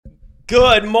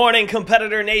Good morning,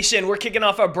 Competitor Nation. We're kicking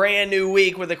off a brand new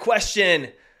week with a question.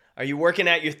 Are you working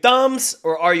out your thumbs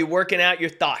or are you working out your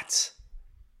thoughts?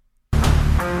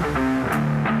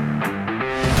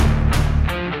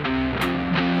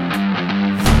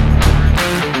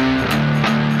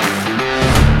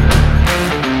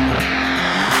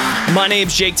 My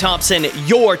name's Jake Thompson,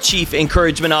 your Chief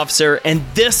Encouragement Officer, and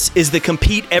this is the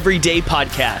Compete Everyday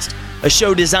Podcast, a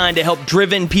show designed to help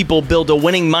driven people build a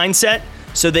winning mindset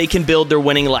so they can build their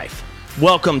winning life.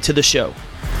 Welcome to the show.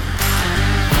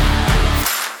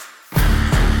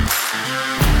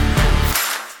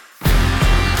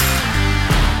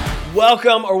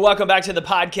 Welcome back to the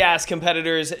podcast,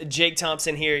 competitors. Jake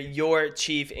Thompson here, your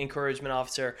Chief Encouragement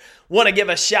Officer. Want to give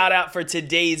a shout out for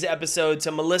today's episode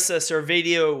to Melissa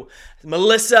Servadio.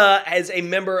 Melissa, as a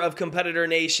member of Competitor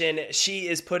Nation, she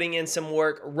is putting in some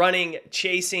work, running,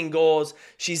 chasing goals.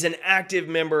 She's an active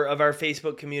member of our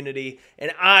Facebook community,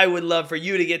 and I would love for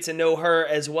you to get to know her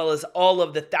as well as all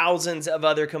of the thousands of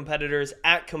other competitors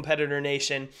at Competitor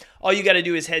Nation. All you got to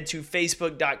do is head to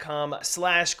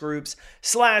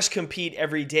facebook.com/groups/compete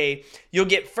every day. You'll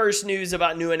get first news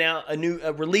about new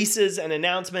releases and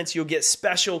announcements. You'll get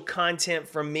special content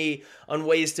from me on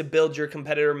ways to build your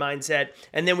competitor mindset.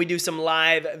 And then we do some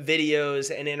live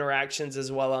videos and interactions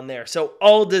as well on there. So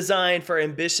all designed for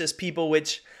ambitious people,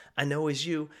 which I know is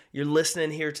you. You're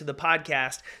listening here to the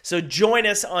podcast. So join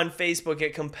us on Facebook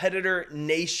at Competitor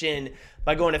Nation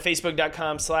by going to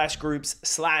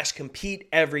facebook.com/groups/compete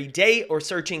every day or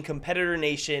searching Competitor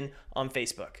Nation on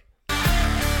Facebook.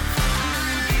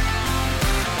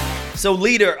 So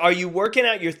leader, are you working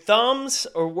out your thumbs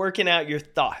or working out your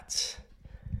thoughts?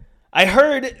 I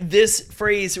heard this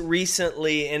phrase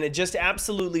recently and I just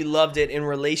absolutely loved it in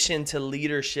relation to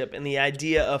leadership and the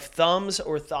idea of thumbs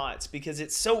or thoughts, because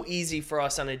it's so easy for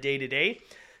us on a day-to-day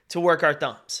to work our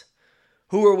thumbs.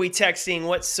 Who are we texting?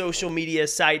 What social media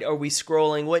site are we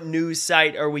scrolling? What news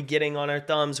site are we getting on our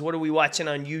thumbs? What are we watching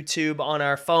on YouTube, on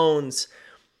our phones?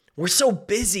 We're so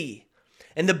busy.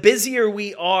 And the busier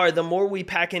we are, the more we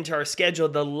pack into our schedule,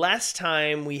 the less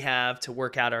time we have to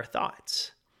work out our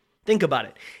thoughts. Think about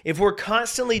it. If we're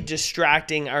constantly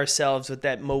distracting ourselves with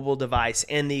that mobile device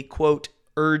and the, quote,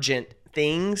 urgent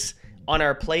things on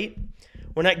our plate,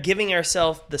 we're not giving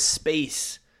ourselves the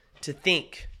space to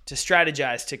think, to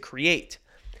strategize, to create.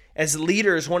 As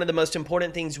leaders, one of the most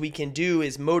important things we can do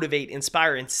is motivate,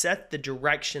 inspire, and set the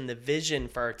direction, the vision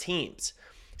for our teams.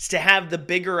 It's to have the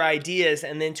bigger ideas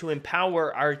and then to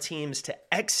empower our teams to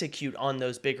execute on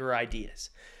those bigger ideas.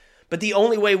 But the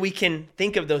only way we can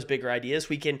think of those bigger ideas,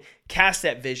 we can cast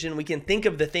that vision, we can think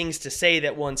of the things to say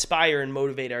that will inspire and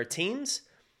motivate our teams,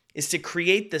 is to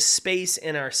create the space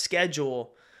in our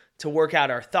schedule to work out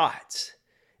our thoughts,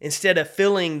 instead of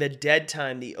filling the dead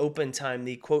time, the open time,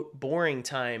 the, quote, boring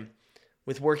time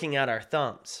with working out our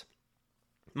thumbs.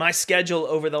 My schedule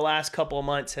over the last couple of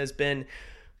months has been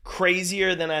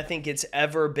crazier than I think it's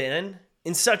ever been,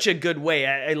 in such a good way.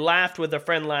 I laughed with a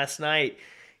friend last night.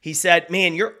 He said,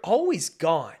 man, you're always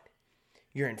gone.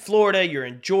 You're in Florida, you're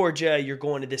in Georgia, you're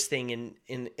going to this thing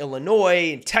in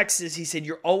Illinois, in Texas. He said,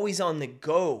 you're always on the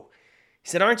go. He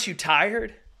said, aren't you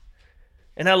tired?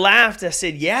 And I laughed. I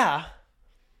said, yeah,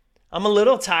 I'm a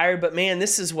little tired, but man,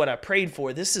 this is what I prayed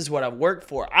for. This is what I worked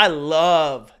for. I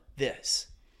love this.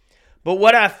 But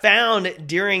what I found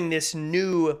during this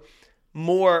new,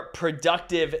 more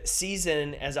productive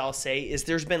season, as I'll say, is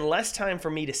there's been less time for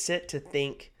me to sit, to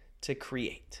think, to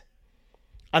create.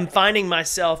 I'm finding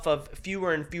myself of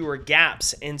fewer and fewer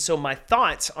gaps, and so my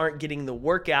thoughts aren't getting the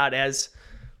workout as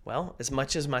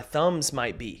much as my thumbs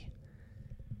might be.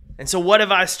 And so what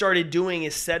have I started doing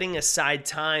is setting aside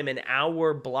time, an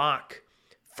hour block,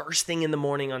 first thing in the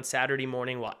morning on Saturday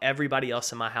morning while everybody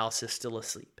else in my house is still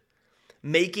asleep.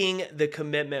 Making the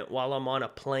commitment while I'm on a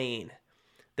plane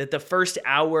that the first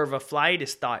hour of a flight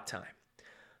is thought time.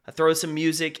 I throw some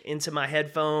music into my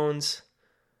headphones,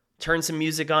 turn some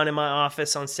music on in my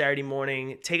office on Saturday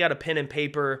morning, take out a pen and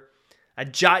paper. I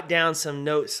jot down some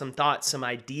notes, some thoughts, some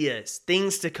ideas,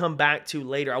 things to come back to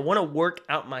later. I want to work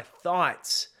out my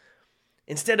thoughts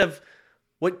instead of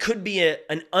what could be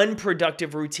an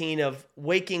unproductive routine of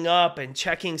waking up and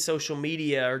checking social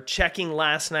media or checking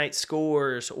last night's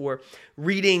scores or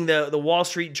reading the Wall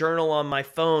Street Journal on my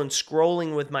phone,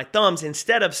 scrolling with my thumbs,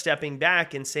 instead of stepping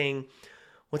back and saying,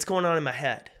 what's going on in my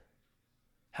head?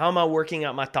 How am I working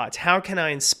out my thoughts? How can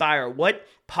I inspire? What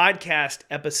podcast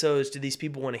episodes do these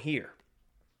people want to hear?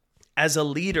 As a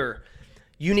leader,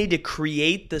 you need to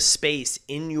create the space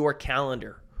in your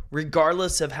calendar,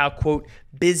 regardless of how, quote,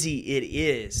 busy it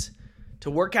is,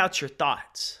 to work out your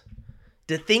thoughts.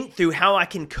 to think through how I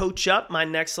can coach up my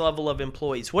next level of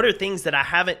employees. What are things that I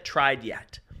haven't tried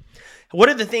yet? What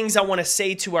are the things I want to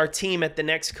say to our team at the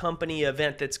next company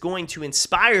event that's going to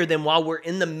inspire them while we're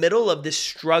in the middle of this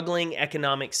struggling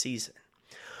economic season?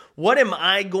 What am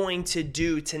I going to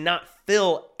do to not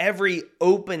fill every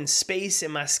open space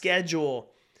in my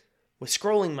schedule with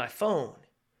scrolling my phone,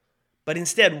 but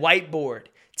instead whiteboard,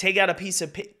 take out a piece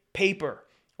of paper,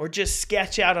 or just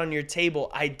sketch out on your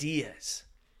table ideas?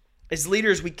 As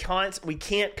leaders, we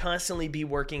can't constantly be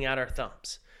working out our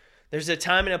thumbs. There's a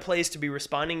time and a place to be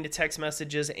responding to text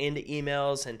messages and to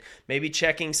emails and maybe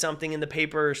checking something in the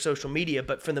paper or social media.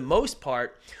 But for the most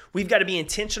part, we've got to be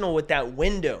intentional with that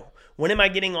window. When am I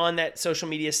getting on that social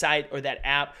media site or that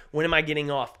app? When am I getting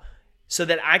off? So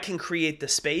that I can create the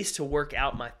space to work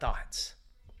out my thoughts.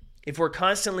 If we're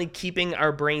constantly keeping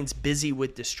our brains busy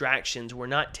with distractions, we're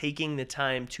not taking the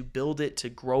time to build it, to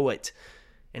grow it,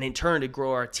 and in turn to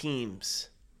grow our teams.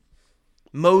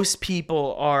 Most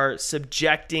people are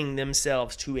subjecting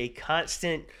themselves to a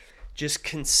constant just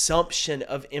consumption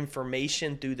of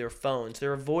information through their phones.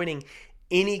 They're avoiding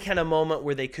any kind of moment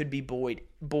where they could be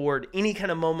bored, any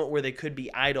kind of moment where they could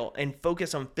be idle, and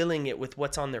focus on filling it with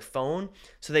what's on their phone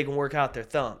so they can work out their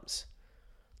thumbs.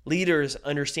 Leaders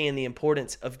understand the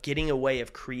importance of getting away,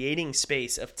 of creating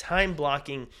space, of time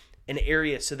blocking an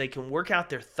area so they can work out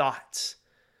their thoughts.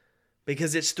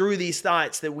 Because it's through these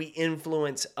thoughts that we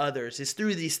influence others. It's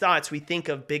through these thoughts we think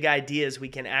of big ideas we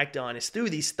can act on. It's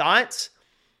through these thoughts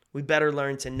we better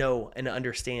learn to know and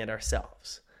understand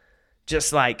ourselves.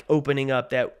 Just like opening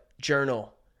up that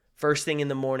journal first thing in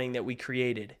the morning that we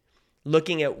created,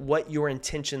 looking at what your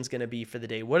intention's going to be for the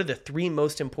day. What are the 3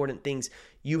 most important things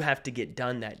you have to get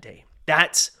done that day?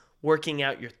 That's working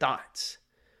out your thoughts,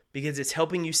 because it's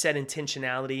helping you set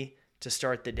intentionality to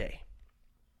start the day.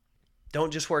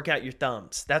 Don't just work out your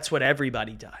thumbs. That's what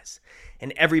everybody does.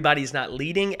 And everybody's not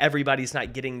leading. Everybody's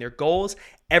not getting their goals.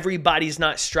 Everybody's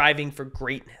not striving for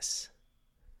greatness.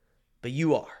 But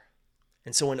you are.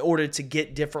 And so in order to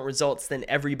get different results than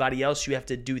everybody else, you have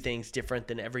to do things different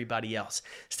than everybody else.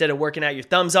 Instead of working out your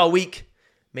thumbs all week,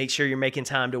 make sure you're making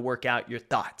time to work out your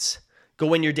thoughts. Go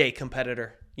win your day,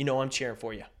 competitor. You know I'm cheering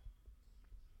for you.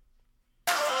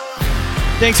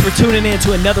 Thanks for tuning in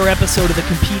to another episode of the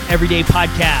Compete Everyday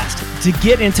podcast. To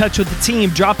get in touch with the team,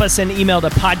 drop us an email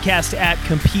to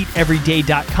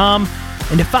podcast@competeeveryday.com.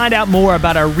 And to find out more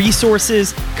about our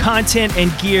resources, content,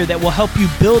 and gear that will help you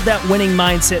build that winning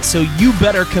mindset so you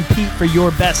better compete for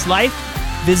your best life,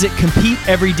 visit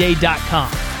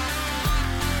CompeteEveryday.com.